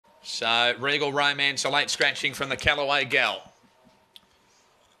So Regal Romance, a late scratching from the Calaway gal.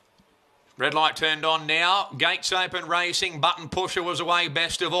 Red light turned on now. Gates open racing. Button Pusher was away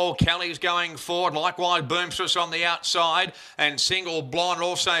best of all. Kelly's going forward. Likewise, Boomstress on the outside. And Single Blonde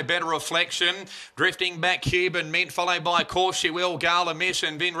also Better Reflection. Drifting back Cuban Mint, followed by Course She Will, Gala Miss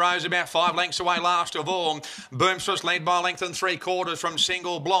and Vin Rose about 5 lengths away last of all. Boomstress led by a length and 3/4 from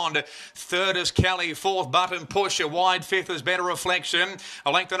Single Blonde. Third is Kelly. Fourth, Button Pusher. Wide fifth is Better Reflection.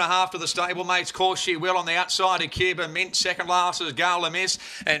 A length and a half to the stablemates. Course She Will on the outside of Cuban Mint. Second last is Gala Miss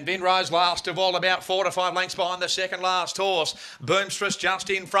and Vin Rose last of all, about 4 to 5 lengths behind the second last horse. Boomstress just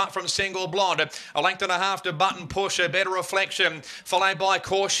in front from Single Blonde. A length and a half to Button Pusher, Better Reflection, followed by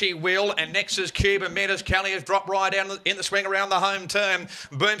Course She Will, and next is Cuban Meadows. Kelly has dropped right down in the swing around the home turn.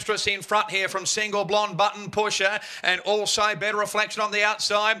 Boomstress in front here from Single Blonde, Button Pusher, and also Better Reflection on the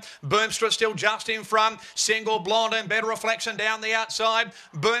outside. Boomstress still just in front. Single Blonde and Better Reflection down the outside.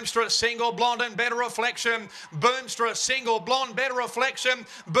 Boomstress, Single Blonde and Better Reflection. Boomstress, Single Blonde, Better Reflection.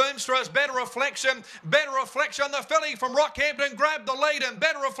 Boomstress, Better Reflection. Better Reflection. The filly from Rockhampton grabbed the lead, and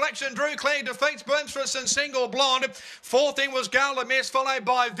Better Reflection drew clear, defeats Boomstress and Single Blonde. Fourth in was Gala Miss, followed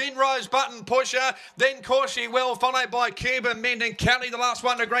by Vin Rose, Button Pusher. Then Course She Will, followed by Cuban Mint and Kelly, the last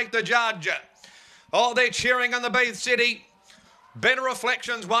one to greet the judge. Oh, they're cheering on the Beath City. Better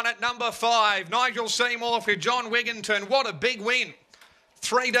Reflections won at number 5. Nigel Seymour for John Wigginton. What a big win.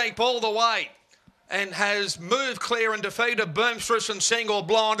 3 deep all the way. And has moved clear and defeated Boomstress and Single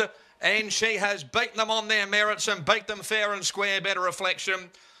Blonde. And she has beaten them on their merits and beat them fair and square. Better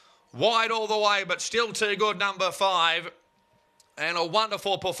Reflection. Wide all the way, but still too good, number 5. And a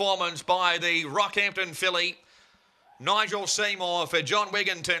wonderful performance by the Rockhampton filly, Nigel Seymour for John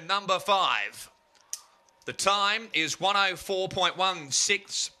Wigginton, number 5. The time is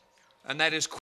 1:04.16, and that is